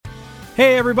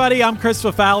Hey everybody, I'm Chris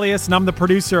Fafalius, and I'm the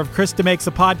producer of Krista Makes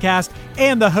a Podcast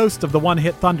and the host of the One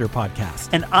Hit Thunder podcast.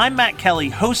 And I'm Matt Kelly,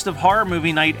 host of Horror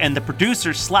Movie Night and the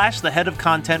producer / the head of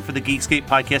content for the Geekscape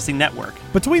Podcasting Network.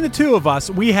 Between the two of us,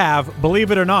 we have,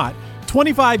 believe it or not,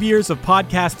 25 years of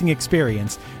podcasting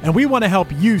experience, and we want to help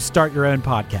you start your own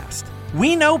podcast.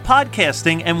 We know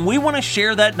podcasting, and we want to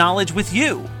share that knowledge with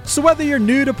you. So whether you're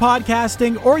new to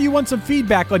podcasting or you want some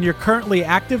feedback on your currently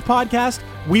active podcast,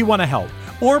 we want to help.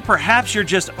 Or perhaps you're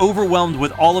just overwhelmed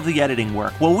with all of the editing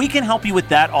work. Well, we can help you with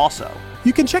that also.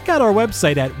 You can check out our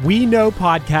website at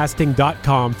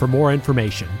weknowpodcasting.com for more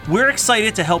information. We're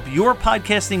excited to help your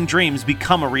podcasting dreams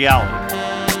become a reality.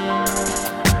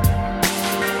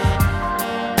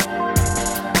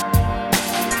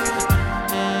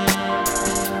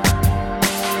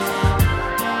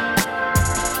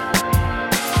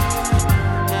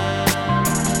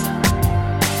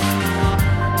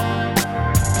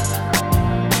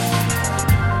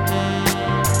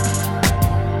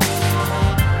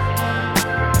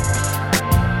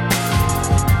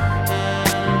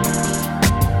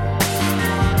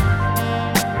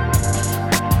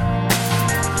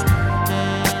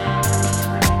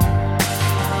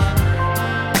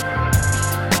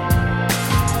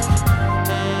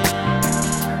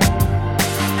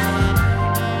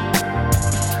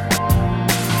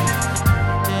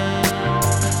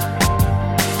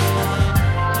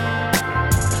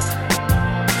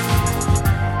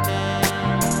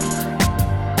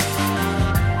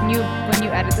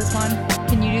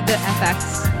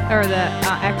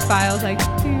 X-Files, like...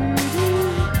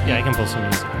 Yeah, I can pull some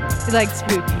music. Like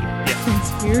spooky. Yeah.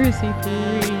 Conspiracy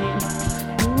theories.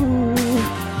 Ooh.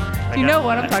 Do you know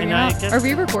what I'm talking about? Are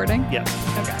we recording? Yes.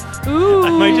 Okay. Ooh. I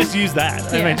might just use that.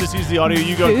 Yeah. I might just use the audio.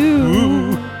 You go,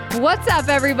 ooh. What's up,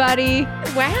 everybody?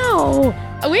 Wow.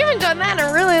 We haven't done that in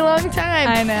a really long time.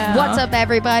 I know. What's up,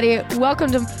 everybody?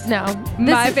 Welcome to...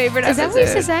 My favorite episode. Is that what we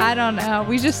used to say? I don't know.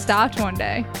 We just stopped one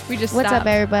day. What's up,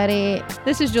 everybody?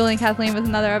 This is Julie and Kathleen with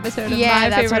another episode of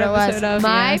My Favorite Episode of...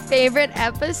 My Favorite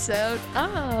Episode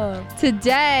of...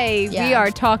 Today, we are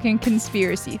talking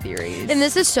conspiracy theories. And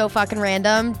this is so fucking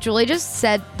random. Julie just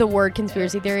said the word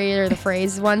conspiracy theory or the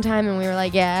phrase one time, and we were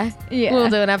like, yeah. We'll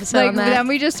do an episode on that. Then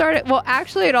we just started... Well,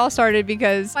 actually, it all started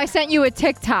because I sent you a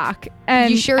TikTok,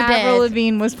 and you sure Avril did.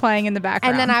 Lavigne was playing in the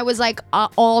background. And then I was like,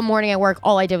 all morning at work,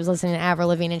 all I did was listen to Avril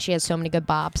Lavigne, and she has so many good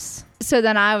bops. So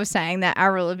then I was saying that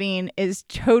Avril Lavigne is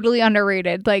totally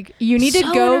underrated. Like, you need to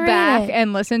go back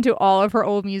and listen to all of her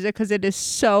old music because it is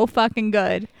so fucking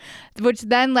good. Which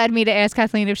then led me to ask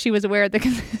Kathleen if she was aware of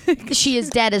the... She is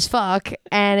dead as fuck,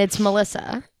 and it's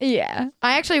Melissa. Yeah.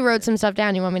 I actually wrote some stuff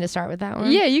down. You want me to start with that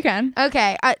one? Yeah, you can.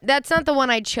 Okay. That's not the one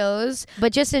I chose,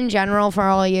 but just in general for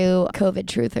all you COVID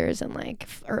truthers and like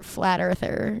or flat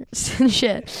earthers and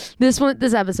shit. This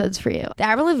episode's for you. The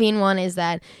Avril Lavigne one is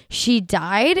that she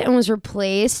died and was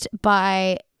replaced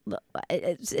by...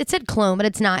 It said clone, but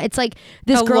it's not. It's like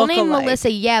this girl named Melissa.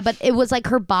 Yeah, but it was like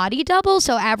her body double.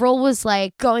 So Avril was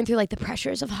like going through like the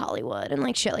pressures of Hollywood and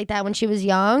like shit like that when she was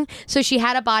young. So she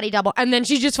had a body double, and then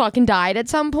she just fucking died at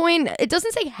some point. It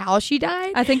doesn't say how she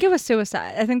died. I think it was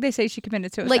suicide. I think they say she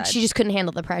committed suicide. Like she just couldn't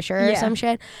handle the pressure or some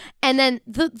shit. And then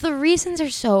the reasons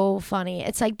are so funny.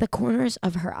 It's like the corners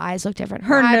of her eyes look different.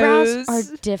 Her eyebrows are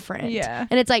different. Yeah,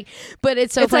 and it's like, but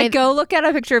it's so funny. Like, go look at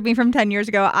a picture of me from 10 years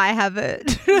ago. I have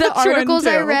it. The articles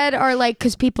I read are like,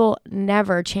 because people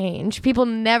never change. People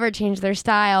never change their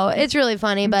style. It's really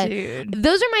funny, but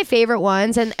those are my favorite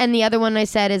ones. And the other one I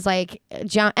said is like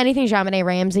anything JonBenet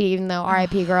Ramsey, even though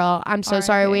R.I.P. girl, I'm so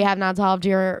sorry we have not solved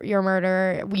your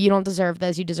murder. You don't deserve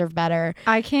this. You deserve better.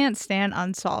 I can't stand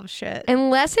unsolved shit.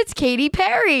 Unless it's Katy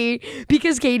Perry,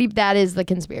 because that is the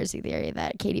conspiracy theory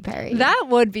that Katy Perry. That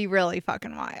would be really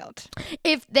fucking wild.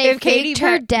 If they faked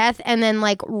her death and then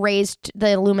like raised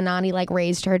the Illuminati, like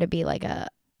raised her to be like a...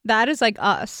 That is like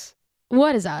Us.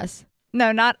 What is Us?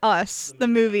 No, not Us. The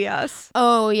movie Us.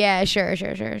 Oh, yeah. Sure.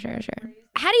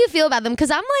 How do you feel about them? Because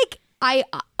I'm like, I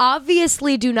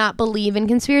obviously do not believe in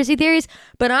conspiracy theories,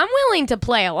 but I'm willing to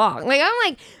play along. Like, I'm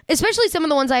like, especially some of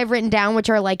the ones I've written down, which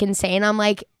are like insane. I'm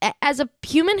like, as a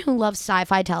human who loves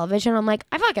sci-fi television, I'm like,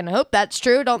 I fucking hope that's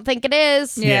true. Don't think it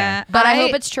is. Yeah. But I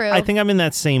hope it's true. I think I'm in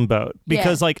that same boat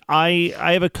because like I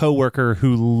have a coworker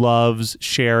who loves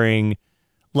sharing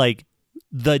like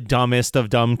the dumbest of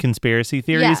dumb conspiracy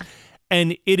theories.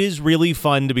 And it is really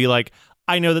fun to be like,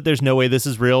 I know that there's no way this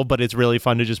is real, but it's really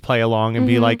fun to just play along and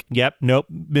be like, yep, nope,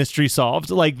 mystery solved.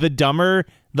 Like the dumber,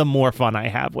 the more fun I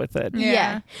have with it.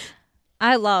 Yeah.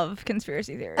 I love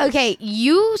conspiracy theories. Okay,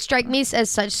 you strike me as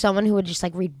such someone who would just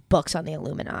like read books on the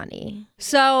Illuminati.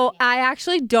 So I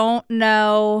actually don't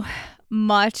know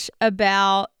much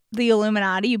about the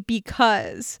Illuminati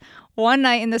because one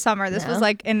night in the summer, this was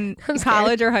like in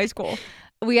college or high school,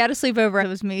 we had a sleepover. It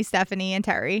was me, Stephanie, and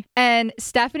Terry. And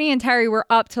Stephanie and Terry were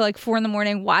up to like 4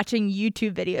 a.m. watching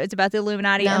YouTube videos about the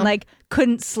Illuminati and like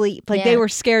couldn't sleep. Like they were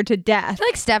scared to death. I feel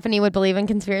like Stephanie would believe in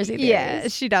conspiracy theories. Yeah,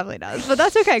 she definitely does. But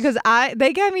that's okay because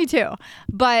they get me too.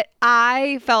 But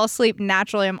I fell asleep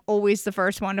naturally. I'm always the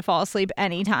first one to fall asleep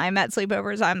anytime at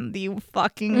sleepovers. I'm the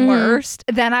fucking worst.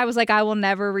 Then I was like, I will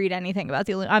never read anything about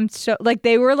the Illuminati. I'm so like,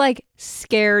 they were like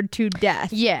scared to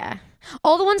death. Yeah.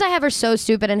 All the ones I have are so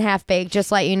stupid and half baked,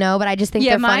 just let you know, but I just think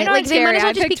they're funny. Like they might as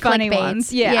well just be funny clickbait.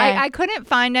 Ones. Yeah. I couldn't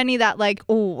find any that like,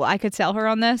 oh, I could sell her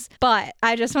on this. But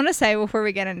I just want to say before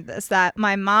we get into this that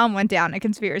my mom went down a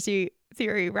conspiracy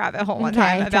theory rabbit hole one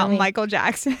time about Michael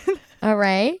Jackson. All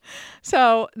right.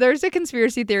 So there's a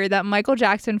conspiracy theory that Michael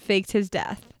Jackson faked his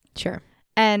death. Sure.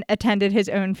 And attended his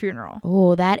own funeral.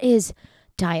 Oh, that is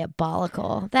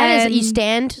diabolical. That is, you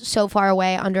stand so far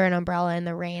away under an umbrella in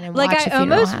the rain and watch the funeral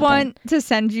almost happen. want to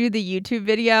send you the YouTube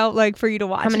video like for you to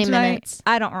watch. How many tonight. minutes?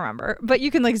 I don't remember, but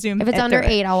you can like zoom. If it's under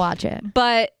 8, I'll watch it.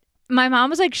 But my mom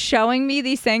was like showing me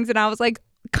these things and I was like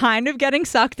kind of getting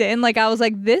sucked in. Like I was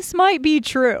like, this might be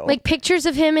true. Like pictures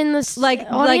of him in this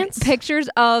audience? Like pictures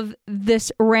of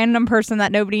this random person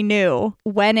that nobody knew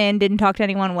went in, didn't talk to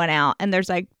anyone, went out, and there's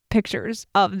like pictures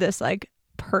of this like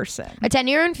person. Attend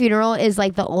your own funeral is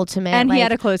like the ultimate. And like, he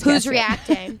had a closed who's casket.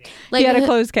 reacting? Like he had a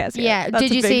closed casket. Yeah. That's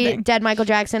did you see thing. dead Michael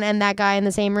Jackson and that guy in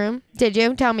the same room? Did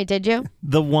you? Tell me, did you?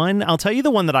 I'll tell you the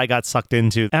one that I got sucked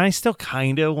into, and I still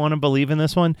kind of want to believe in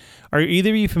this one. Are either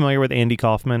of you familiar with Andy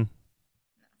Kaufman?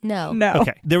 No.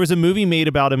 Okay. There was a movie made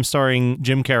about him starring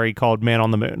Jim Carrey called Man on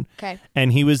the Moon. Okay.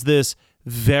 And he was this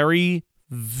very,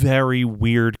 very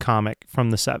weird comic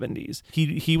from the 70s.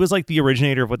 He was like the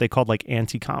originator of what they called like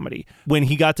anti-comedy. When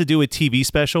he got to do a TV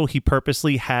special, he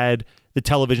purposely had the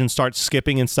television start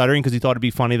skipping and stuttering because he thought it'd be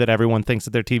funny that everyone thinks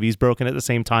that their TV's broken at the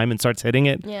same time and starts hitting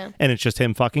it. Yeah. And it's just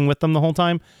him fucking with them the whole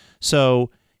time. So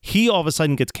he all of a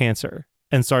sudden gets cancer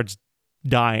and starts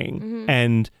dying. Mm-hmm.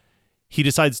 And he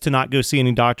decides to not go see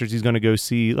any doctors. He's going to go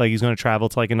see, like, he's going to travel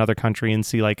to like another country and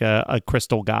see like a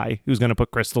crystal guy who's going to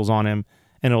put crystals on him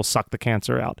and it'll suck the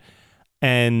cancer out.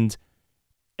 And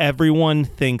everyone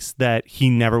thinks that he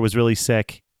never was really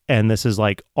sick. And this is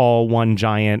like all one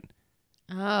giant,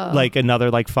 like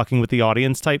another like fucking with the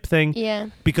audience type thing. Yeah.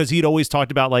 Because he'd always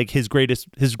talked about like his greatest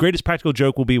practical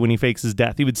joke will be when he fakes his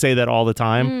death. He would say that all the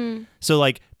time. So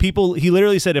like people, he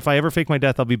literally said, if I ever fake my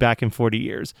death, I'll be back in 40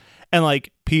 years. And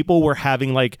like people were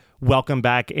having like welcome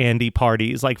back Andy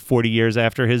parties like 40 years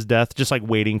after his death, just like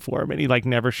waiting for him. And he like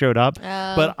never showed up.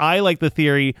 But I like the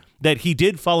theory that he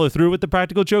did follow through with the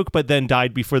practical joke, but then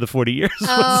died before the 40 years.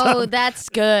 Oh, that's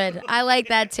good. I like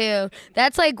that too.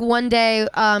 That's like one day,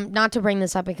 not to bring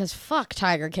this up because fuck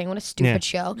Tiger King, what a stupid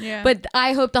show. Yeah. But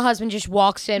I hope the husband just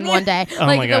walks in one day, Oh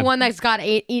my like the God. one that's got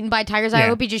eaten by tigers. I Yeah.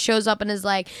 hope he just shows up and is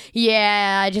like,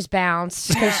 yeah, I just bounced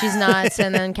because she's nuts.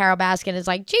 And then Carol Baskin is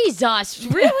like, Jesus,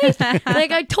 really?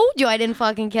 Like I told you I didn't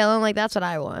fucking kill him. Like that's what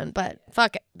I want. But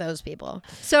fuck those people.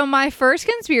 So my first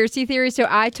conspiracy theory, so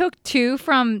I took 2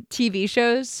 from TV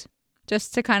shows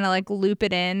just to kind of like loop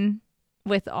it in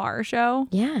with our show.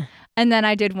 Yeah. And then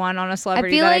I did one on a I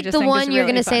celebrity feel that I like just the think is one you're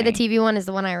really going to say the funny. TV one is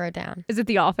the one I wrote down. Is it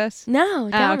The Office? No.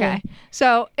 Oh, okay.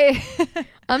 So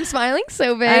I'm smiling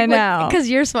so big. I know. Because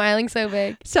you're smiling so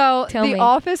big. So Tell the me.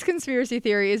 Office conspiracy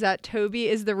theory is that Toby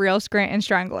is the real Scranton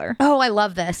Strangler. Oh, I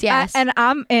love this. Yes. And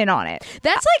I'm in on it.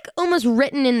 That's like almost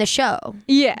written in the show.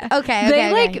 Yeah. Okay. They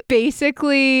okay. like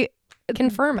basically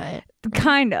Confirm it.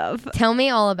 kind of. Tell me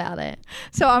all about it.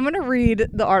 So I'm going to read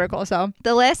the article. So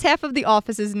the last half of The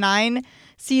Office's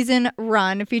 9-season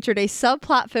run featured a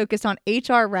subplot focused on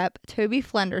HR rep Toby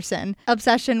Flenderson,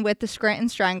 obsession with the Scranton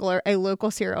Strangler, a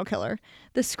local serial killer.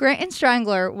 The Scranton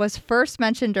Strangler was first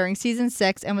mentioned during season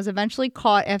 6 and was eventually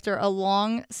caught after a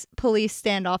long police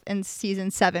standoff in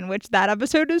season 7, which that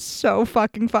episode is so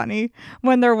fucking funny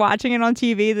when they're watching it on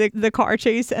TV, the car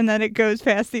chase, and then it goes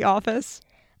past The Office.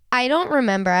 I don't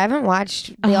remember. I haven't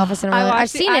watched The Office in a while. I've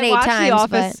seen it 8 watch times. The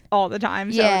Office but all the time,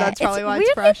 so yeah, that's probably why it's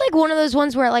weirdly fresh. like one of those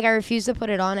ones where like I refuse to put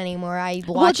it on anymore. I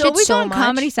Well, watch it's always it so on much.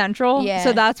 Comedy Central, Yeah.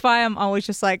 so that's why I'm always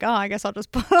just like, oh, I guess I'll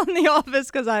just put on The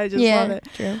Office because I just love it.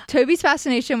 True. Toby's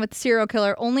fascination with the serial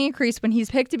killer only increased when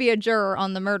he's picked to be a juror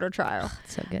on the murder trial.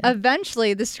 So good.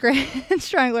 Eventually, the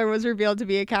Strangler was revealed to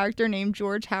be a character named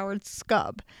George Howard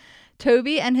Scubb.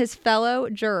 Toby and his fellow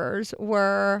jurors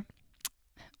were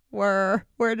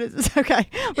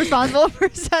responsible for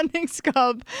sending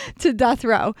Scub to death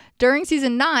row. During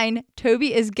season 9,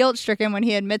 Toby is guilt-stricken when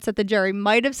he admits that the jury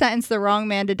might have sentenced the wrong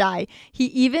man to die. He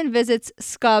even visits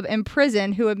Scub in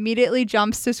prison, who immediately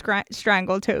jumps to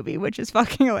strangle Toby, which is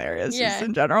fucking hilarious just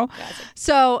in general.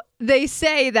 So they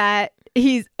say that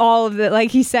he's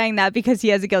saying that because he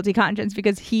has a guilty conscience,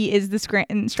 because he is the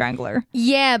Scranton Strangler.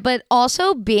 Yeah, but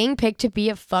also being picked to be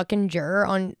a fucking juror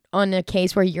on a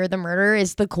case where you're the murderer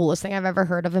is the coolest thing I've ever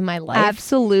heard of in my life.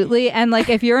 Absolutely. And like,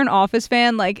 if you're an Office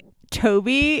fan, like,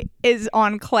 Toby is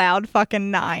on cloud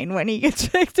fucking 9 when he gets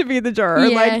picked to be the juror.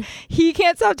 Yeah. Like, he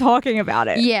can't stop talking about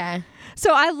it. Yeah.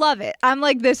 So I love it. I'm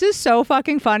like, this is so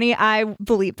fucking funny. I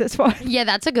believe this one. Yeah,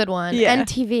 that's a good one. Yeah. And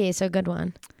TV is a good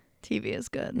one. TV is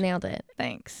good. Nailed it.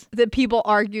 Thanks. The people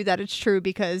argue that it's true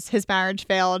because his marriage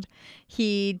failed.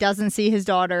 He doesn't see his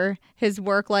daughter. His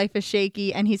work life is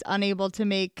shaky, and he's unable to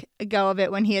make a go of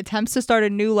it when he attempts to start a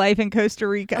new life in Costa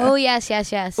Rica. Oh, yes.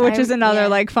 Which is another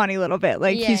like funny little bit.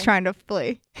 Like he's trying to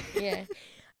flee. Yeah.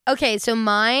 Okay, so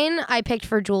mine I picked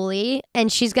for Julie,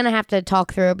 and she's going to have to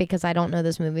talk through it because I don't know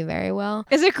this movie very well.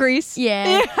 Is it Grease?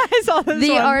 Yeah. I saw this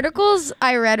The one. articles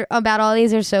I read about all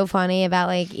these are so funny, about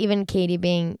like even Katie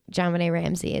being JonBenet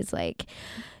Ramsey is like,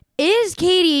 is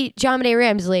Katie JonBenet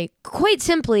Ramsey? Quite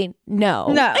simply, no.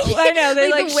 No, I know. They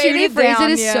like the way shoot they it phrase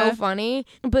down, it is yeah. so funny.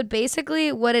 But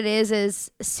basically what it is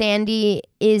Sandy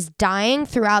is dying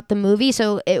throughout the movie.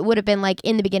 So it would have been like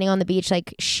in the beginning on the beach,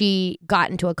 like she got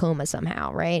into a coma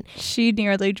somehow, right? She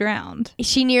nearly drowned.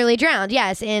 She nearly drowned,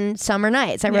 yes, in Summer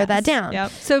Nights. I wrote that down. Yep.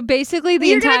 So basically the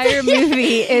You're gonna entire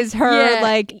movie is her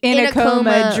like in a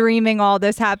coma, dreaming all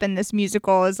this happened. This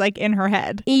musical is like in her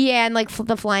head. Yeah, and like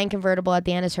the flying convertible at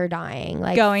the end is her dying.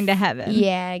 Like going to heaven.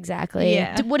 Yeah, exactly.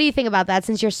 Yeah. What do you think about that,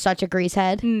 since you're such a grease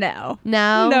head? No.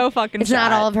 No fucking It's shot.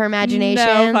 not all of her imagination.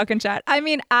 No fucking shot. I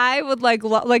mean, I would like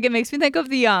it makes me think of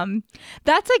the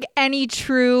that's like any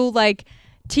true like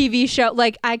TV show.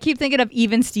 Like I keep thinking of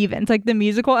Even Stevens, like the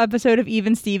musical episode of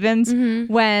Even Stevens,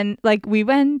 when like we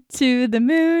went to the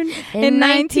moon in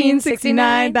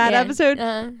 1969. That episode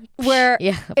where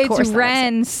it's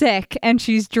Ren sick and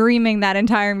she's dreaming that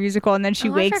entire musical, and then she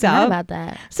wakes up. About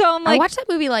that. So I'm like, I watched that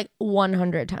movie like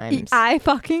 100 times. I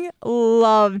fucking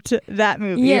loved that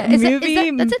movie. Yeah, is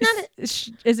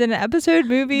it an episode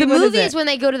movie? The what movie is is when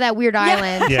they go to that weird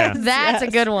island. Yeah. That's a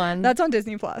good one. That's on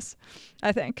Disney Plus,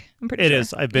 I think. I'm pretty It sure.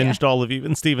 is. I binged all of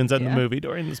Even Stevens and the movie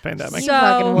during this pandemic. You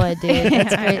fucking would, dude.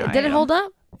 That's great. I Did it know. hold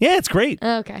up? Yeah, it's great.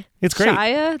 Oh, okay. It's great.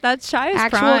 Shia? That's Shia's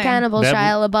Actual prime. cannibal That-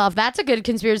 Shia LaBeouf. That's a good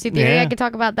conspiracy theory. Yeah. I could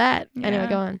talk about that. Yeah. Anyway,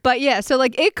 go on. But yeah, so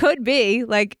like it could be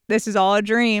like this is all a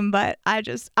dream, but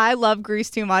I love Grease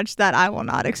too much that I will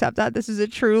not accept that. This is a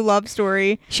true love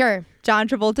story. Sure. John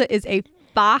Travolta is a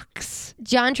fox.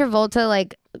 John Travolta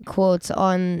like quotes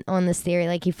on this theory,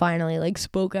 like he finally like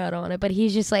spoke out on it, but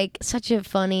he's just like such a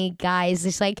funny guy. He's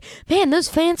just like, man, those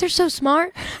fans are so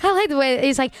smart. I like the way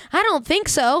he's like, I don't think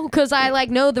so, because I like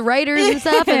know the writers and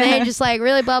stuff, and they just like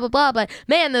really blah blah blah, but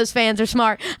man, those fans are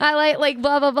smart. I like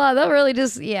blah blah blah. They'll really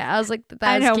just I was like,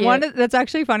 I that's know cute. that's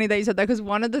actually funny that you said that, because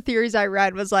one of the theories I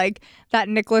read was like that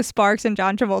Nicholas Sparks and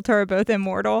John Travolta are both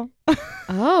immortal.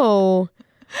 Oh.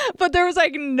 But there was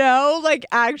like no like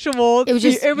actual. It was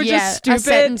just just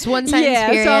stupid. One sentence Yeah,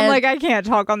 period. so I'm like, I can't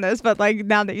talk on this, but like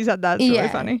now that you said that, it's really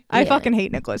funny. I yeah. fucking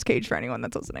hate Nicolas Cage, for anyone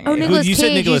that's listening. Oh, Nicolas You Cage.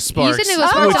 said Nicholas Sparks. You said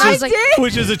Nicholas Oh, Sparks. I was like, did?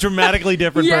 Which is a dramatically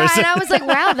different Yeah, person. and I was like,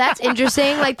 wow, that's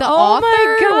interesting. Like the Oh author.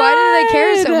 my God. Why do they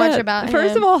care so much about him?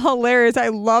 First of all, hilarious. I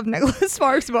love Nicholas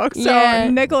Sparks books. So Yeah.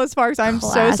 Nicholas Sparks, I'm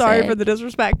so sorry Classic. for the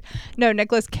disrespect. No,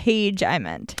 Nicolas Cage, I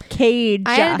meant. Cage.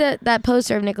 I had that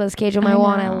poster of Nicolas Cage on my I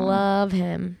wall, and I know. love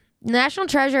him. National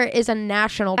Treasure is a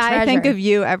national treasure. I think of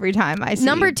you every time I see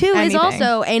Number 2 anything. is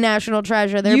also a national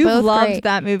treasure. They're You've both loved great.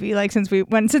 that movie like since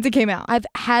it came out. I've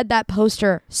had that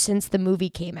poster since the movie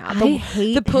came out. I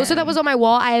hate the poster him. that was on my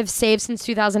wall. I have saved since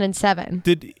 2007.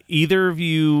 Did either of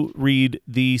you read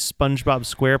the SpongeBob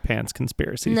SquarePants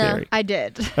conspiracy No. theory? I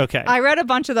did. Okay. I read a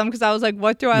bunch of them because I was like,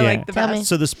 what do I Yeah. like the Tell best? me.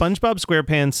 So the SpongeBob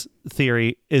SquarePants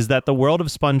theory is that the world of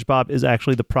SpongeBob is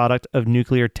actually the product of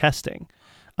nuclear testing.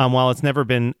 While it's never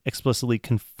been explicitly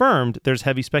confirmed, there's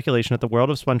heavy speculation that the world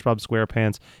of SpongeBob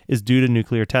SquarePants is due to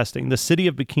nuclear testing. The city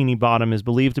of Bikini Bottom is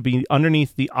believed to be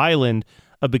underneath the island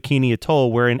of Bikini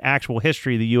Atoll, where in actual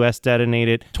history the U.S.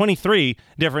 detonated 23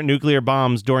 different nuclear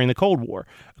bombs during the Cold War.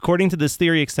 According to this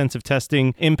theory, extensive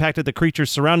testing impacted the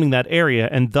creatures surrounding that area,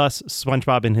 and thus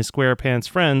SpongeBob and his SquarePants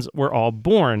friends were all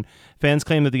born. Fans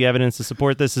claim that the evidence to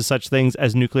support this is such things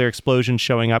as nuclear explosions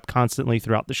showing up constantly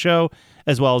throughout the show,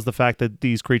 as well as the fact that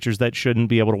these creatures that shouldn't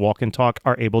be able to walk and talk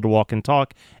are able to walk and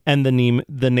talk, and the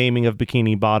naming of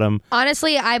Bikini Bottom.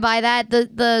 Honestly, I buy that. The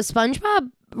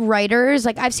SpongeBob writers,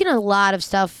 like, I've seen a lot of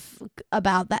stuff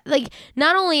about that. Like,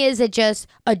 not only is it just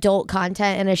adult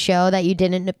content in a show that you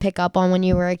didn't pick up on when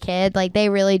you were a kid, like, they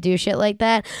really do shit like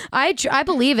that. I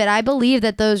believe it. I believe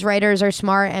that those writers are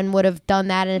smart and would have done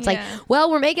that, and it's like,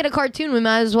 well, we're making a cartoon, we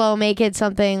might as well make it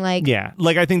something like... Yeah,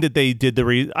 like, I think that they did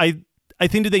I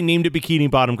think that they named it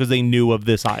Bikini Bottom because they knew of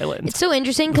this island. It's so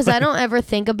interesting because I don't ever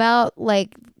think about,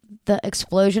 like, the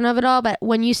explosion of it all, but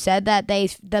when you said that,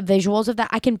 the visuals of that,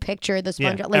 I can picture the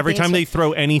SpongeBob. Yeah. Like, every time they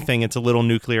throw anything, it's a little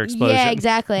nuclear explosion. Yeah,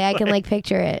 exactly. I can like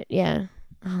picture it. Yeah.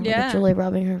 Oh, look at Julie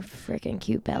rubbing her freaking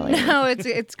cute belly. No,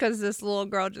 it's because this little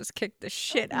girl just kicked the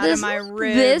shit out of my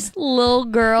rib. This little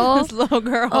girl. This little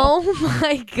girl. Oh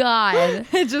my god!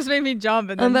 It just made me jump.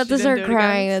 And I'm about to start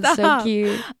crying. That's so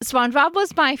cute. SpongeBob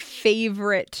was my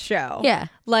favorite show. Yeah.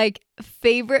 Like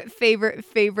favorite.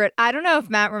 I don't know if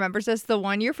Matt remembers this. The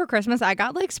one year for Christmas, I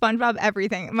got like SpongeBob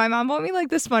everything. My mom bought me like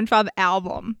the SpongeBob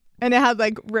album. And it had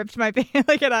like ripped my pants.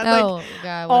 Like it had like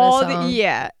God, what all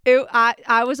a song.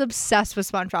 I was obsessed with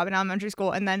SpongeBob in elementary school.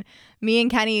 And then me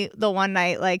and Kenny the one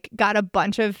night like got a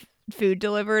bunch of food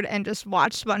delivered and just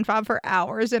watched SpongeBob for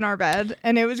hours in our bed,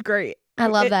 and it was great. I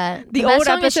love that. The best old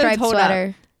song is episodes striped hold sweater.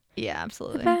 up. Yeah,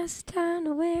 absolutely. The best time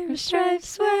to wear a striped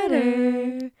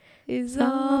sweater is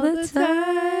all the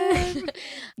time.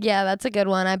 Yeah, that's a good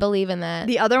one. I believe in that.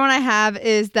 The other one I have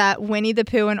is that Winnie the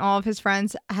Pooh and all of his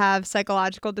friends have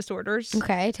psychological disorders.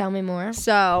 Okay, tell me more.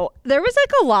 So there was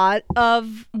like a lot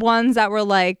of ones that were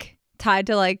like tied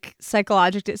to like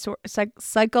psychological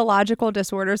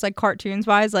disorders, like cartoons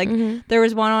wise. Like there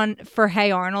was one on for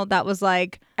Hey Arnold that was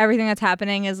like everything that's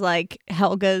happening is like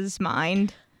Helga's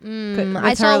mind.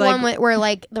 I saw one where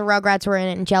like the Rugrats were in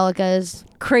it. Angelica's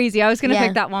crazy. I was gonna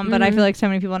pick that one, but I feel like so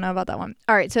many people know about that one.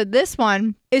 All right, so this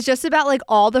one is just about like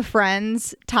all the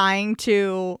friends tying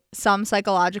to some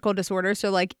psychological disorder.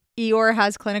 So like Eeyore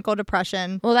has clinical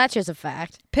depression. Well, that's just a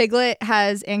fact. Piglet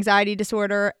has anxiety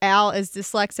disorder. Al is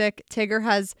dyslexic. Tigger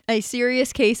has a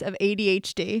serious case of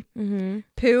ADHD.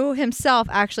 Pooh himself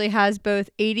actually has both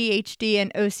ADHD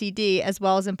and OCD, as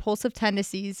well as impulsive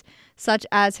tendencies, such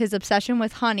as his obsession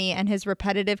with honey and his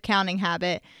repetitive counting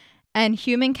habit. And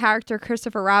human character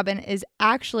Christopher Robin is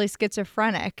actually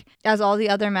schizophrenic, as all the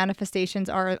other manifestations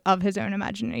are of his own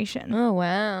imagination. Oh,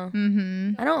 wow.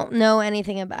 I don't know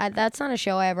anything about that's not a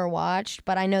show I ever watched,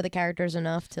 but I know the characters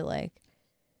enough to like.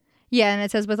 Yeah, and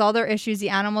it says with all their issues, the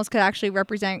animals could actually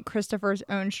represent Christopher's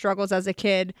own struggles as a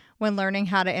kid when learning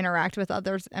how to interact with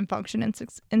others and function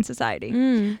in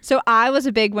society. So I was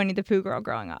a big Winnie the Pooh girl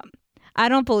growing up. I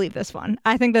don't believe this one.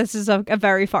 I think this is a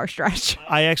very far stretch.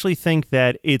 I actually think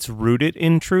that it's rooted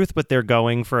in truth, but they're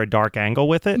going for a dark angle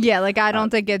with it. Yeah, like I don't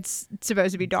think it's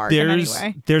supposed to be dark in any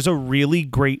way. There's a really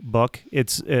great book.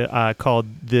 It's called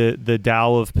The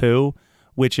Tao of Pooh,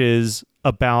 which is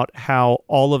about how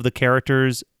all of the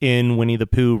characters in Winnie the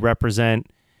Pooh represent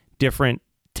different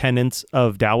tenets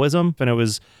of Taoism. And it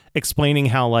was explaining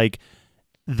how like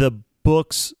the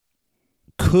books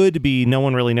could be, no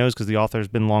one really knows because the author's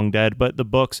been long dead, but the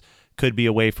books could be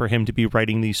a way for him to be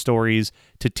writing these stories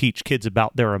to teach kids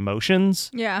about their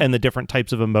emotions and the different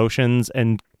types of emotions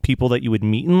and people that you would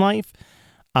meet in life.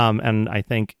 And I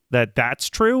think that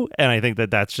that's true. And I think that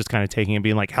that's just kind of taking and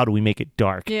being like, how do we make it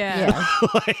dark? Yeah.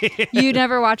 You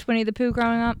never watched Winnie the Pooh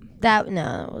growing up?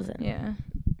 No, it wasn't. Yeah.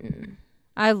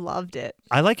 I loved it.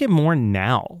 I like it more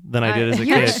now than I did as a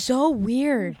You're kid. so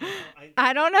weird.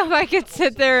 I don't know if I could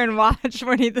sit there and watch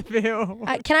Winnie the Pooh.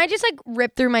 Can I just like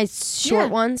rip through my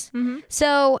short ones?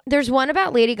 So there's one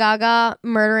about Lady Gaga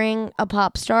murdering a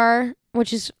pop star,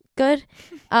 which is good.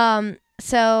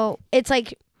 So it's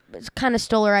like kind of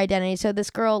stole her identity. So this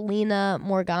girl, Lena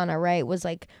Morgana, right, was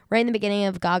like right in the beginning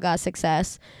of Gaga's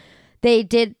success. They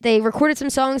recorded some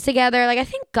songs together. Like I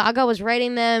think Gaga was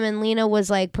writing them and Lena was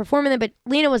like performing them, but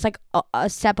Lena was like a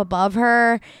step above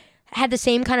her. Had the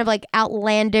same kind of like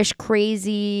outlandish,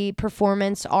 crazy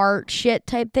performance art shit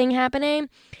type thing happening.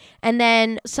 And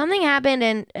then something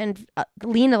happened and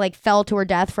Lena like fell to her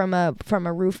death from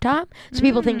a rooftop. So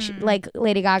people think she, like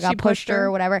Lady Gaga pushed her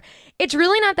or whatever. It's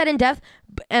really not that in depth.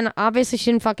 And obviously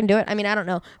she didn't fucking do it. I mean, I don't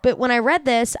know. But when I read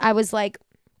this, I was like,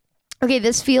 Okay,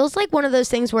 this feels like one of those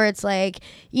things where it's like,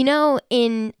 you know,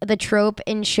 in the trope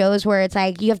in shows where it's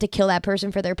like you have to kill that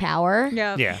person for their power.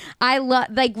 Yeah. I love,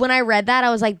 like, when I read that, I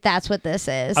was like, that's what this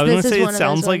is. I was This gonna is say one it of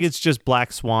sounds those like ones. it's just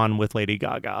Black Swan with Lady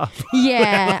Gaga.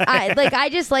 Yeah, I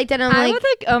just liked it. I'm I like, would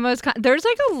like almost. There's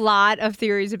like a lot of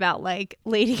theories about like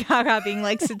Lady Gaga being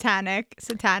like satanic.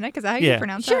 Satanic, is that how you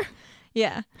pronounce it? Sure.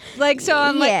 Yeah. Like, so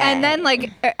I'm like, and then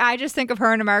like I just think of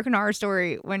her in American Horror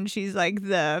Story when she's like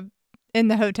in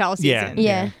the hotel season.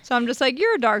 Yeah. So I'm just like,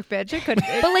 you're a dark bitch. It could.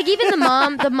 but like even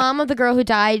the mom of the girl who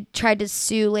died tried to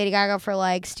sue Lady Gaga for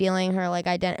like stealing her like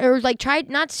identity, or like tried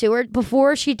not sue her.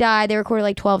 Before she died, they recorded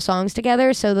like 12 songs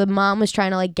together. So the mom was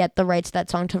trying to like get the rights to that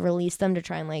song to release them to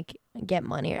try and like get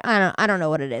money. I don't know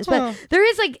what it is, but there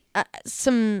is like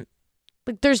some.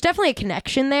 Like, there's definitely a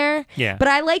connection there. Yeah. But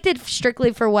I liked it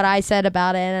strictly for what I said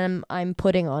about it, and I'm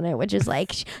putting on it, which is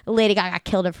like Lady Gaga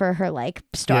killed it for her like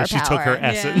star power. She took her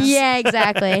essence. Yeah,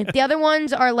 exactly. The other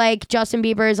ones are like Justin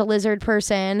Bieber is a lizard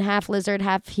person, half lizard,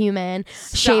 half human,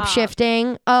 shape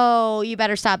shifting. Oh, you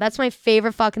better stop. That's my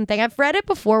favorite fucking thing. I've read it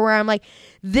before where I'm like,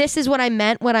 this is what I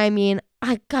meant when I mean.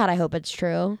 God, I hope it's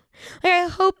true. Like, I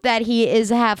hope that he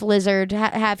is half lizard,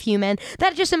 half human.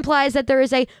 That just implies that there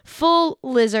is a full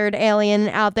lizard alien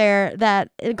out there,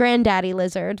 that granddaddy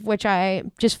lizard, which I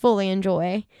just fully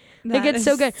enjoy. Like, it's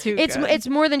so good. It's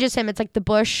more than just him. It's like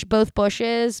both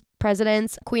Bushes,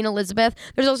 presidents, Queen Elizabeth.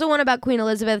 There's also one about Queen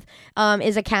Elizabeth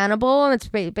is a cannibal, and it's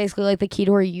basically like the key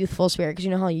to her youthful spirit, because you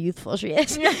know how youthful she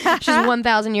is. She's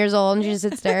 1,000 years old and she just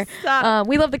sits there.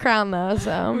 We love The Crown though,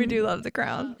 so we do love The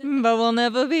Crown, but we'll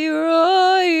never be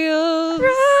royals.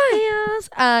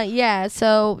 Yeah,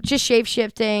 so just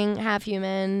shape-shifting, half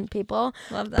human people.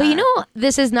 Love that. But you know,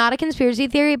 this is not a conspiracy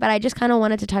theory, but I just kind of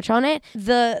wanted to touch on it.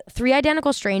 The 3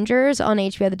 Identical Strangers on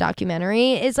HBO, the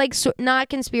documentary, is like not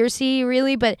conspiracy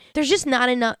really, but there's just not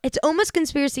enough. It's almost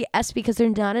conspiracy-esque because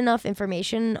there's not enough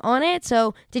information on it.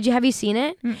 So have you seen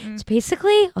it? It's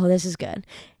basically, this is good.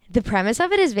 The premise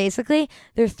of it is basically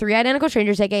they're 3 identical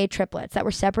strangers, aka triplets, that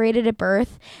were separated at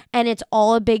birth, and it's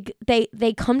all a big.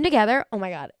 They come together. Oh my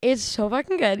god, it's so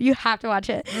fucking good. You have to watch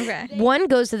it. Okay. One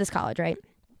goes to this college, right?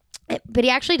 But he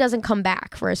actually doesn't come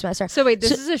back for a semester. So wait,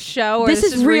 this is a show, or this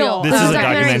is real? This is a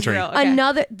documentary.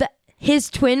 Okay. His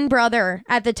twin brother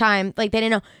at the time, like they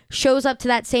didn't know, shows up to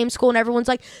that same school, and everyone's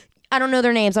like, I don't know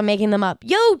their names, I'm making them up.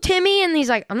 Yo, Timmy, and he's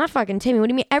like, I'm not fucking Timmy. What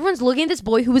do you mean? Everyone's looking at this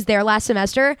boy who was there last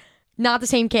semester. Not the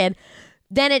same kid.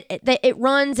 Then it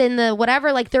runs in the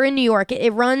whatever, like they're in New York.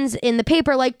 It runs in the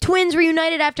paper like twins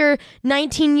reunited after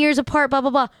 19 years apart, blah, blah,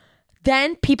 blah.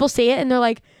 Then people see it and they're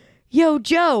like, yo,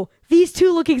 Joe, these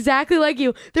two look exactly like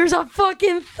you. There's a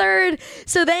fucking third.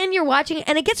 So then you're watching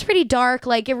and it gets pretty dark.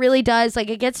 Like it really does. Like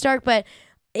it gets dark, but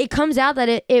it comes out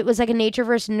that it was like a nature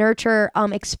versus nurture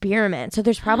experiment. So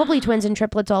there's probably twins and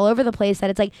triplets all over the place that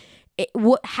it's like,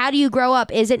 how do you grow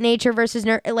up? Is it nature versus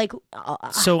nurture? Like,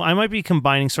 so I might be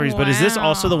combining stories, but is this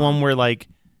also the one where like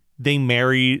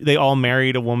they all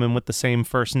married a woman with the same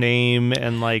first name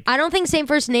and like I don't think same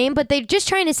first name, but they're just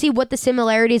trying to see what the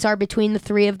similarities are between the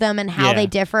 3 of them and how they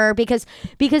differ because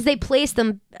they place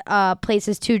them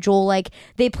places too, Joel. Like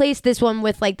they place this one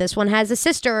with like this one has a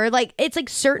sister, or like it's like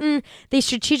certain they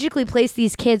strategically place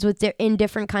these kids with in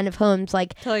different kind of homes.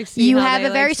 Like you have a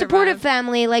very supportive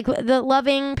family, like the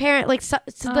loving parent, like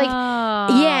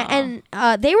yeah, and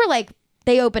they were like.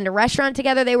 They opened a restaurant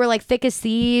together. They were like thick as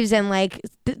thieves and like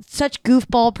such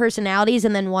goofball personalities.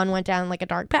 And then one went down like a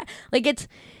dark path. Like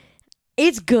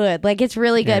it's good. Like it's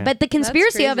really good. Yeah. But the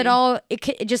conspiracy of it all,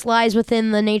 it just lies within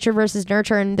the nature versus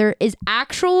nurture. And there is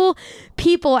actual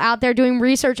people out there doing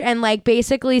research and like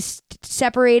basically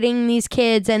separating these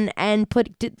kids and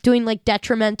doing like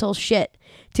detrimental shit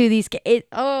to these kids.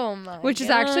 Oh my Which God. is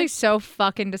actually so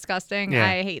fucking disgusting. Yeah.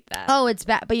 I hate that. Oh, it's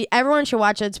bad. But everyone should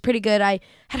watch it. It's pretty good. I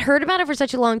had heard about it for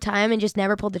such a long time and just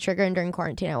never pulled the trigger. And during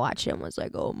quarantine, I watched it and was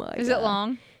like, oh my God. Is it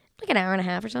long? Like an hour and a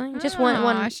half or something. Just Oh, one.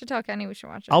 I should tell Kenny we should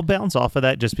watch it. I'll bounce off of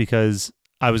that just because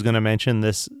I was going to mention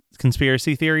this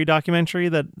conspiracy theory documentary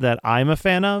that I'm a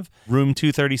fan of, Room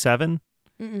 237.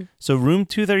 So Room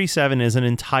 237 is an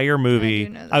entire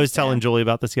movie. I was telling Julie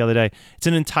about this the other day. It's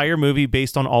an entire movie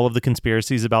based on all of the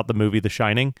conspiracies about the movie The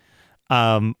Shining.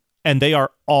 And they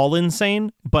are all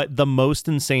insane, but the most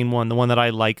insane one, the one that I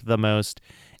like the most,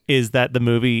 is that the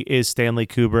movie is Stanley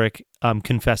Kubrick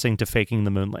confessing to faking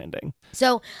the moon landing.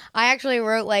 So I actually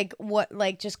wrote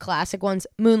just classic ones: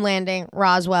 moon landing,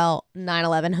 Roswell,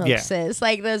 9/11 hoaxes. Yeah.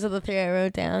 Like those are the 3 I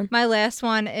wrote down. My last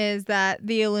one is that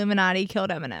the Illuminati killed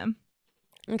Eminem.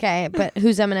 Okay, but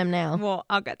who's Eminem now? Well,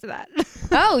 I'll get to that.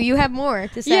 Oh, you have more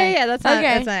to say. Yeah, that's not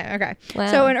okay. That's not it. Okay.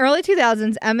 Wow. So in early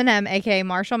 2000s, Eminem, aka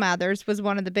Marshall Mathers, was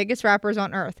one of the biggest rappers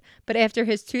on earth. But after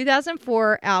his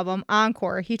 2004 album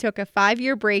Encore, he took a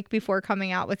 5-year break before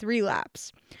coming out with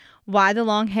Relapse. Why the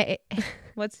long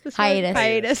what's this hiatus?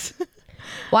 Hiatus.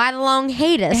 Why the long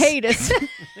hiatus? Hiatus.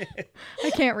 I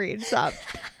can't read. Stop.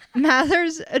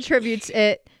 Mathers attributes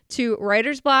it to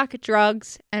writer's block,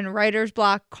 drugs, and writer's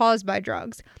block caused by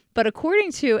drugs. But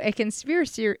according to a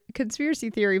conspiracy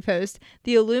theory post,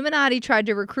 the Illuminati tried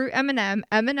to recruit Eminem.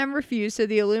 Eminem refused, so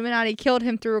the Illuminati killed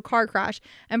him through a car crash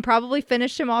and probably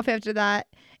finished him off after that,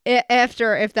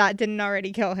 if that didn't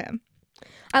already kill him.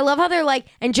 I love how they're like,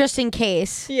 and just in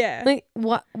case. Yeah. Like,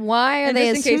 what? Why are And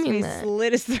they just in assuming case that? we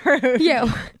slit his throat. Yeah.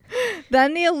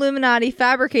 Then the Illuminati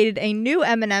fabricated a new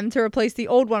Eminem to replace the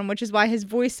old one, which is why his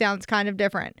voice sounds kind of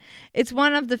different. It's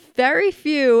one of the very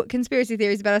few conspiracy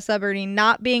theories about a celebrity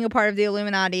not being a part of the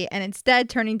Illuminati and instead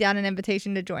turning down an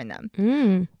invitation to join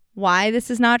them. Why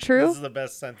this is not true? This is the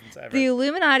best sentence ever. The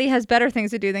Illuminati has better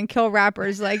things to do than kill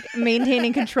rappers, like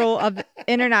maintaining control of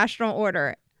international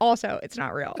order. Also, it's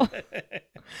not real.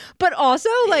 But also,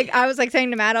 like, I was like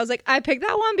saying to Matt, I was like, I picked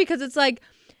that one because it's like,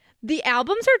 the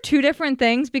albums are two different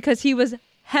things because he was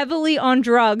heavily on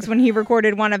drugs when he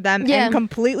recorded one of them and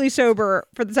completely sober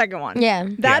for the second one. Yeah.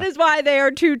 That is why they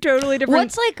are two totally different.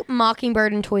 What's like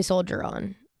Mockingbird and Toy Soldier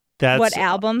on? What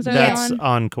albums are that's they on?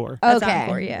 Encore. That's Okay.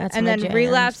 Encore, yeah. That's and my then jam.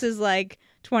 Relapse is like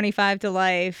 25 to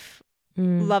Life,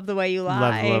 Love the Way You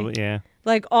Lie. Love, yeah.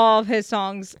 Like all of his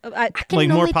songs. I can Like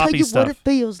more only tell poppy you stuff. what it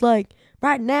feels like.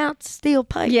 Right now, it's still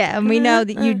pipe. Yeah, and we know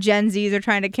that you Gen Zs are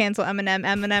trying to cancel Eminem.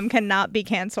 Eminem cannot be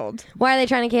canceled. Why are they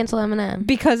trying to cancel Eminem?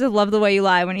 Because of Love the Way You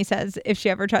Lie when he says, if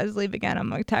she ever tries to leave again, I'm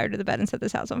like tired of the bed and set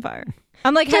this house on fire.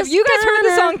 I'm like, have you guys heard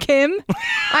the song Kim?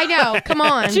 I know. Come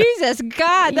on. Jesus,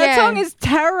 God, that Yeah. song is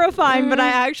terrifying, but I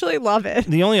actually love it.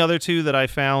 The only other two that I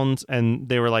found, and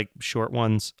they were like short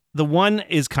ones. The one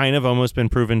is kind of almost been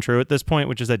proven true at this point,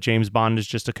 which is that James Bond is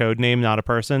just a code name, not a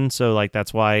person. So like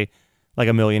that's why like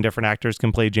a million different actors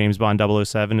can play James Bond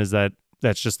 007 is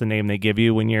that's just the name they give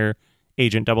you when you're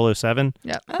Agent 007.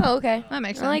 Yep. Oh, okay. That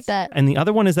makes sense. I like that. And the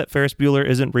other one is that Ferris Bueller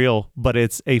isn't real, but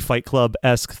it's a Fight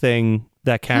Club-esque thing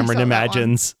that Cameron saw that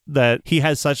imagines that he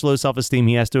has such low self-esteem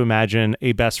he has to imagine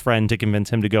a best friend to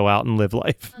convince him to go out and live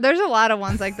life. There's a lot of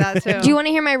ones like that, too. Do you want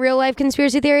to hear my real life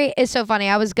conspiracy theory? It's so funny.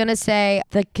 I was going to say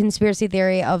the conspiracy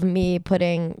theory of me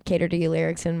putting Cater to You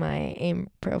lyrics in my AIM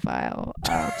profile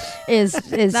is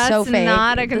That's so fake.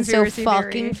 not a It's conspiracy so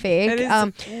fucking fake. It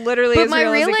is literally but as my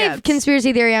real real as it life gets.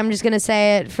 conspiracy theory, I'm just going to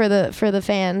say it for the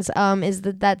fans, is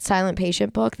that Silent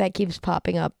Patient book that keeps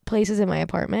popping up places in my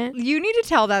apartment. You need to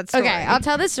tell that story. Okay, I'll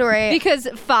tell this story. Because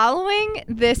following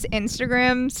this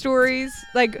Instagram stories,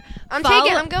 like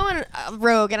I'm going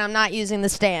rogue and I'm not using the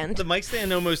stand. The mic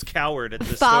stand almost cowered at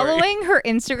this following her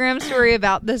Instagram story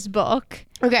about this book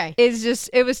Okay. is just,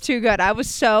 it was too good. I was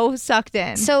so sucked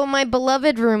in. So my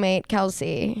beloved roommate,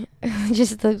 Kelsey,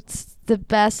 just the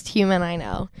best human I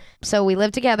know. So we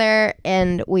live together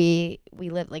and we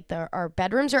live like our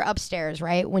bedrooms are upstairs,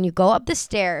 right? When you go up the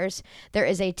stairs, there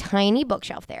is a tiny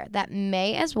bookshelf there that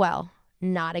may as well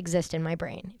not exist in my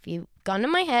brain. If you gun to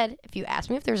my head, if you ask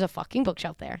me if there's a fucking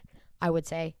bookshelf there, I would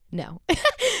say no.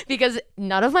 Because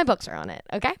none of my books are on it,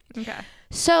 okay? Okay.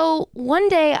 So one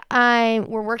day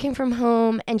we're working from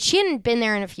home and she hadn't been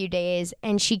there in a few days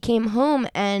and she came home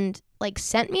and like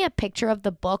sent me a picture of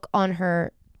the book on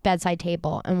her bedside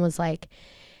table and was like,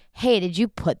 hey, did you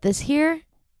put this here?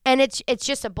 And it's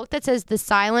just a book that says The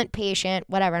Silent Patient,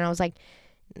 whatever. And I was like,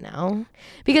 no,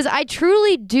 because I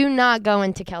truly do not go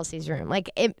into Kelsey's room. Like,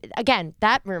 again,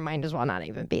 that room might as well not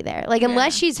even be there. Like,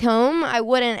 unless she's home, I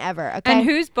wouldn't ever. Okay. And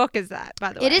whose book is that,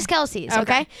 by the way? It is Kelsey's,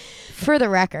 okay? For the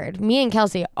record, me and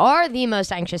Kelsey are the most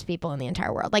anxious people in the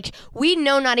entire world. Like, we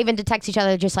know not even to text each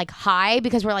other just like hi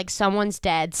because we're like, someone's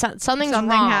dead. Something's wrong.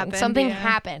 Happened, Something yeah.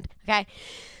 happened, okay?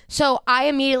 So I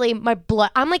immediately,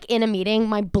 I'm like in a meeting,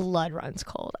 my blood runs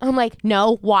cold. I'm like,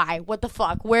 no, why? What the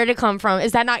fuck? Where'd it come from?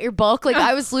 Is that not your book? Like,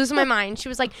 I was losing my mind. She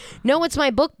was like, no, it's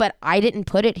my book, but I didn't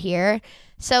put it here.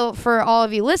 So for all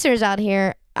of you listeners out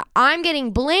here, I'm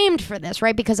getting blamed for this,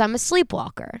 right? Because I'm a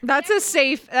sleepwalker. That's a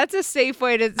safe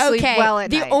way to sleep well at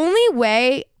night.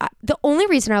 The only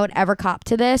reason I would ever cop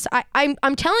to this,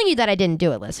 I'm telling you that I didn't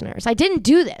do it, listeners. I didn't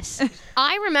do this.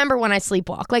 I remember when I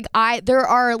sleepwalk. Like there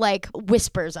are like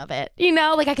whispers of it, you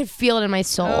know, like I could feel it in my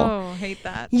soul. Oh, hate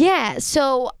that. Yeah.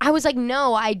 So I was like,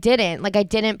 no, I didn't. Like I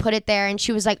didn't put it there. And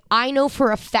she was like, I know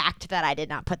for a fact that I did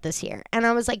not put this here. And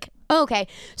I was like, oh, okay.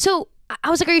 So I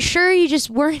was like, are you sure you just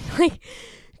weren't like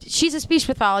she's a speech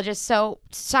pathologist, so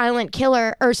silent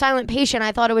killer or silent patient,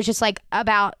 I thought it was just like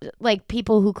about like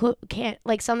people who can't,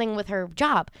 like something with her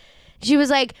job. She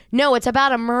was like, no, it's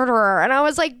about a murderer. And I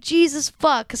was like, Jesus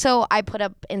fuck. So I put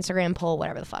up Instagram poll,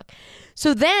 whatever the fuck.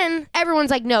 So then everyone's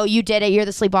like, no, you did it. You're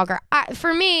the sleepwalker.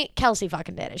 For me, Kelsey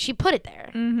fucking did it. She put it there.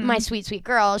 Mm-hmm. My sweet, sweet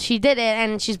girl. She did it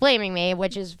and she's blaming me,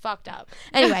 which is fucked up.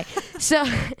 Anyway, so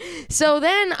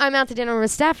then I'm out to dinner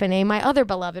with Stephanie, my other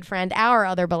beloved friend, our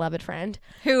other beloved friend.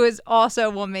 Who is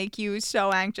also will make you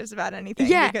so anxious about anything.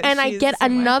 Yeah, and I get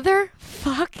another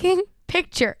fucking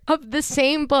picture of the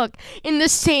same book in the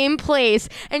same place.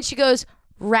 And she goes,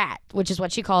 Rat, which is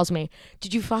what she calls me.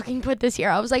 Did you fucking put this here?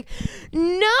 I was like,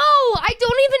 no, I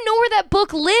don't even know where that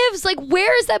book lives. Like,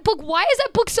 where is that book? Why is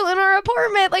that book still in our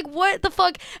apartment? Like, what the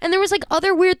fuck? And there was like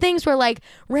other weird things where like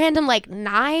random like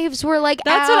knives were like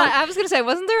That's out. what I was going to say.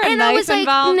 Wasn't there a and knife I was like,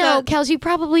 involved? no, Kelsey, you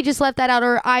probably just left that out,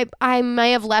 or I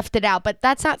may have left it out, but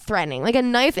that's not threatening. Like a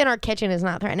knife in our kitchen is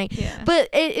not threatening. Yeah. But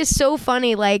it is so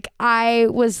funny. Like I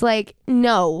was like,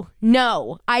 no,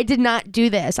 I did not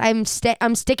do this. I'm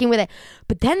sticking with it.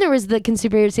 But then there was the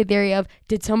conspiracy theory of,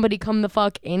 did somebody come the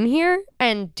fuck in here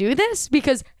and do this?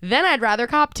 Because then I'd rather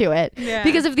cop to it. Yeah.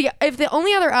 Because if the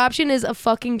only other option is a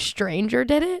fucking stranger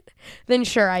did it, then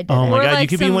sure, I did it. Oh my God, like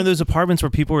you could be in one of those apartments where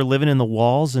people are living in the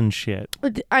walls and shit.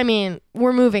 I mean,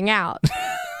 we're moving out.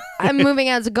 I'm moving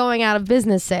out. It's a going out of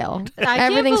business sale. Everything's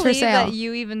can't believe for sale. that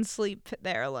you even sleep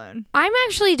there alone. I'm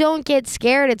actually don't get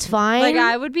scared. It's fine. Like,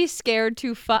 I would be scared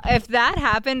to if that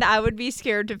happened, I would be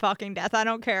scared to fucking death. I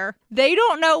don't care. They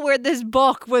don't know where this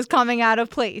book was coming out of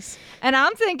place. And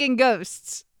I'm thinking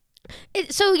ghosts.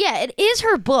 So yeah, it is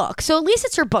her book. So at least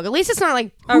it's her book. At least it's not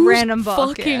like A random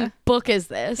book, fucking book is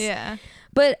this? Yeah.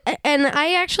 But, and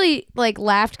I actually like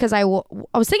laughed because I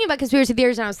was thinking about conspiracy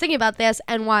theories and I was thinking about this,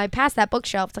 and while I passed that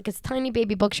bookshelf, it's like this tiny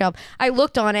baby bookshelf, I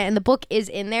looked on it and the book is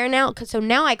in there now. So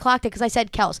now I clocked it because I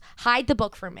said, Kels, hide the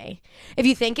book from me. If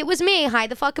you think it was me, hide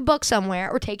the fucking book somewhere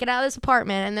or take it out of this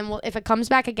apartment, and then if it comes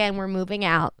back again, we're moving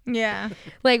out. Yeah.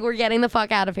 Like, we're getting the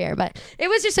fuck out of here. But it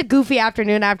was just a goofy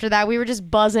afternoon after that. We were just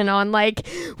buzzing on like,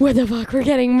 what the fuck, we're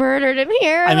getting murdered in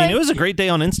here. I like, mean, it was a great day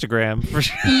on Instagram for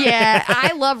sure. yeah,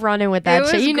 I love running with that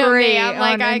shit. You know me. I'm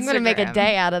like, I'm going to make a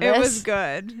day out of this. It was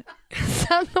good.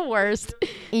 Sounds the worst.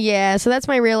 Yeah, so that's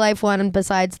my real life one,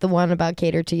 besides the one about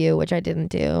cater to you, which I didn't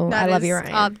do. That I love is you,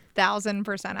 Ryan.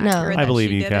 1,000% accurate. No. I believe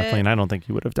she you, did Kathleen. it. I don't think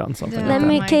you would have done something Let like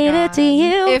me that. cater to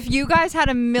you. If you guys had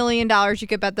 $1 million, you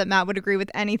could bet that Matt would agree with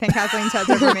anything Kathleen says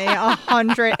over me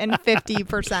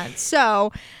 150%.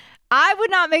 So I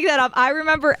would not make that up. I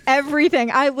remember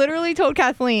everything. I literally told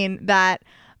Kathleen that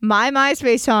my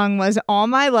MySpace song was All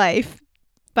My Life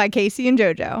by Casey and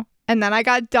JoJo. And then I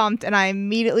got dumped and I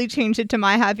immediately changed it to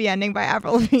My Happy Ending by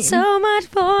Avril Lavigne. So much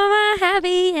for my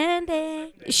happy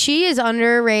ending. She is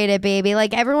underrated, baby.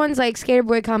 Like, everyone's like, Skater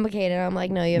Boy complicated. I'm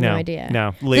like, no, you have no idea.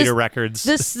 No, later records.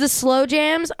 The slow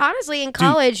jams, honestly, in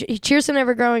college, Here's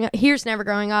Never Growing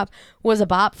Up was a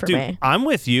bop for me. I'm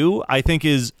with you. I think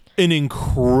is an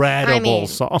incredible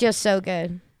song. Just so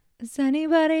good. Is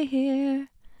anybody here?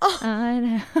 Oh. I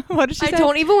know. What did she say? I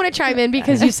don't even want to chime in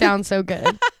because you sound so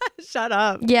good. Shut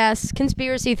up. Yes,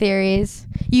 conspiracy theories.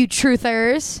 You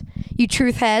truthers. You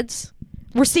truth heads.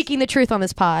 We're seeking the truth on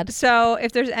this pod. So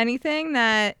if there's anything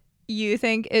that you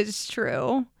think is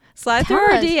true, slide Tell through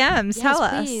our us. DMs. Yes, tell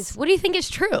please. us. What do you think is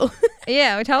true?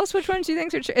 Yeah, tell us which ones you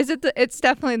think are true. Is it it's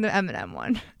definitely the Eminem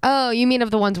one. Oh, you mean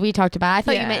of the ones we talked about? I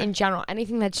thought Yeah. you meant in general.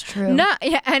 Anything that's true.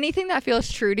 Anything that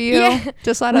feels true to you, Yeah.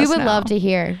 just let us know. We would love to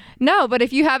hear. No, but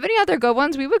if you have any other good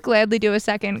ones, we would gladly do a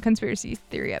second conspiracy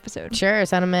theory episode. Sure,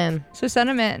 send them in. So send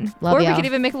them in. Love or we y'all. could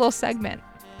even make a little segment.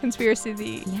 Conspiracy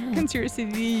The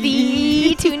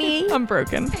Toonie. I'm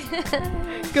broken.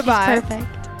 Goodbye. Perfect.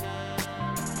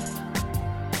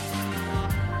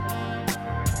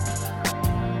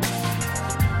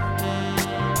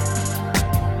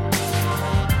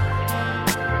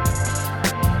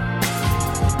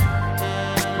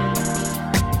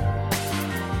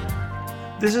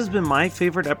 This has been My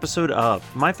Favorite Episode Of.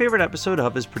 My Favorite Episode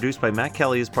Of is produced by Matt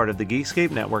Kelly as part of the Geekscape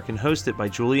Network and hosted by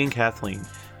Julie and Kathleen.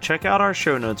 Check out our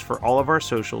show notes for all of our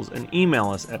socials and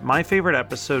email us at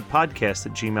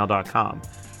myfavoriteepisodepodcast@gmail.com.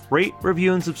 Rate,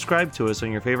 review, and subscribe to us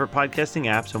on your favorite podcasting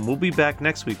apps, and we'll be back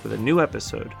next week with a new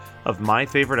episode of My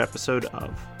Favorite Episode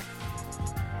Of.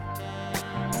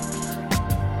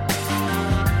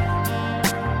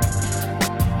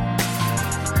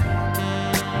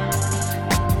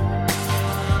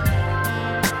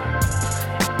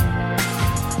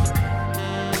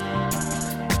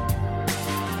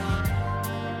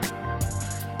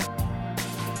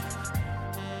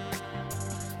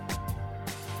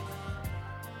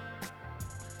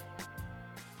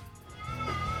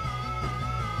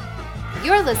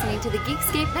 You're listening to the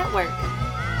Geekscape Network.